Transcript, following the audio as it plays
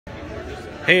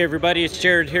Hey everybody, it's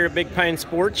Jared here at Big Pine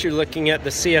Sports. You're looking at the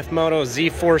CF Moto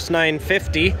ZFORCE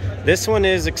 950. This one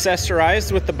is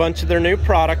accessorized with a bunch of their new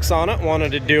products on it.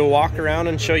 Wanted to do a walk around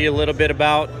and show you a little bit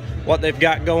about what they've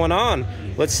got going on.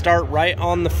 Let's start right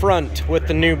on the front with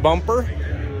the new bumper.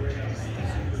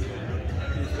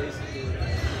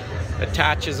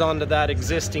 Attaches onto that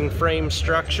existing frame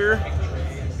structure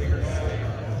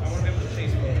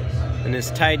and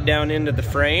is tied down into the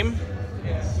frame.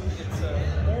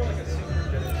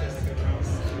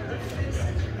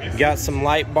 Got some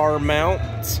light bar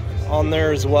mounts on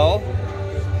there as well.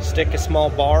 Stick a small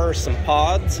bar or some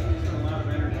pods.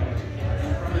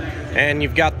 And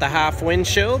you've got the half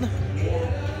windshield.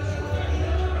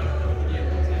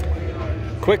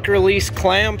 Quick release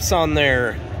clamps on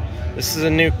there. This is a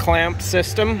new clamp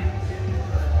system.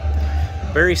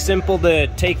 Very simple to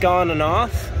take on and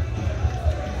off.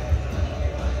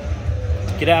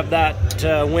 You could have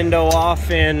that window off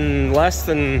in less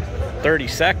than 30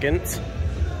 seconds.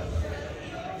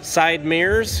 Side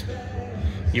mirrors.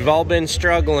 You've all been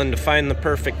struggling to find the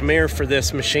perfect mirror for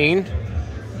this machine,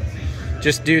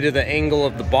 just due to the angle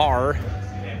of the bar.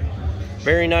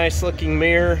 Very nice looking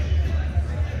mirror.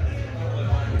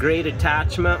 Great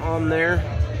attachment on there.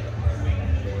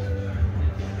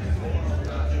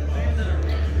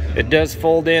 It does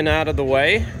fold in out of the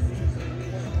way.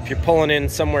 If you're pulling in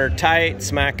somewhere tight,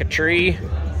 smack a tree.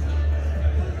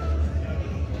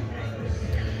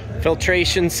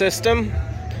 Filtration system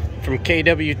from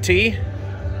KWT.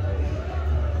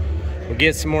 We'll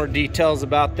get some more details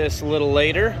about this a little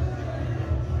later.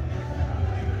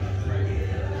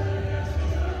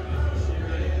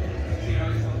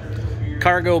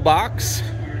 Cargo box.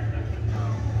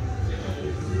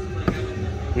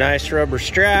 Nice rubber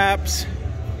straps.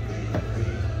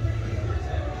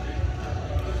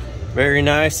 Very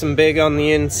nice and big on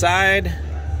the inside.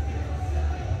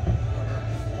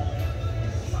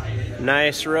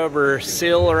 Nice rubber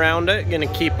seal around it, gonna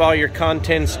keep all your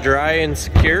contents dry and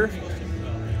secure.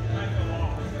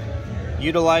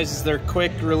 Utilizes their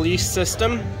quick release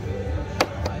system.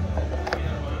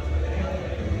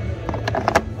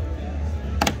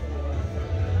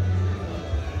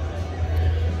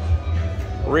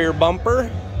 Rear bumper.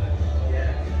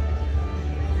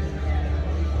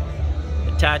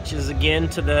 Attaches again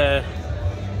to the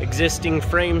existing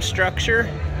frame structure.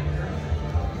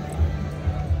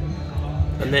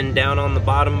 And then down on the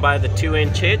bottom by the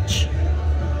 2-inch hitch.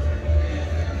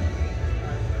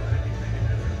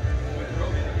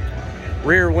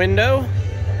 Rear window.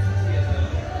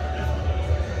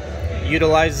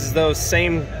 Utilizes those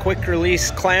same quick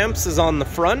release clamps as on the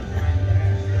front.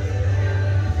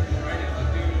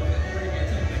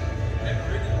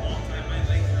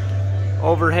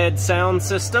 Overhead sound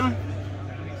system.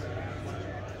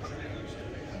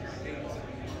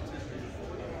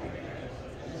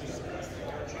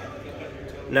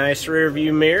 Nice rear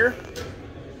view mirror.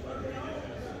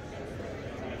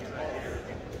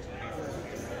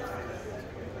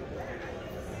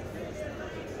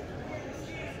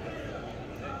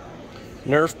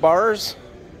 Nerf bars.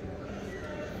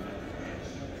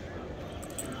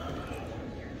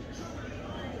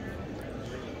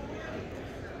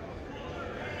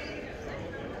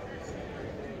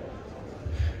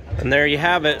 And there you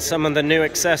have it, some of the new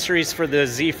accessories for the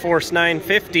ZFORCE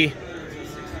 950.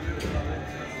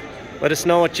 Let us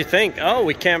know what you think. Oh,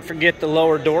 we can't forget the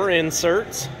lower door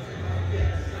inserts.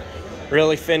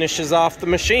 Really finishes off the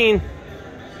machine.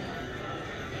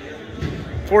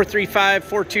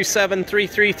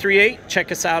 435-427-3338.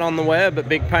 Check us out on the web at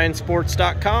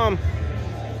bigpinesports.com.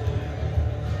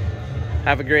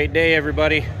 Have a great day,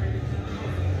 everybody.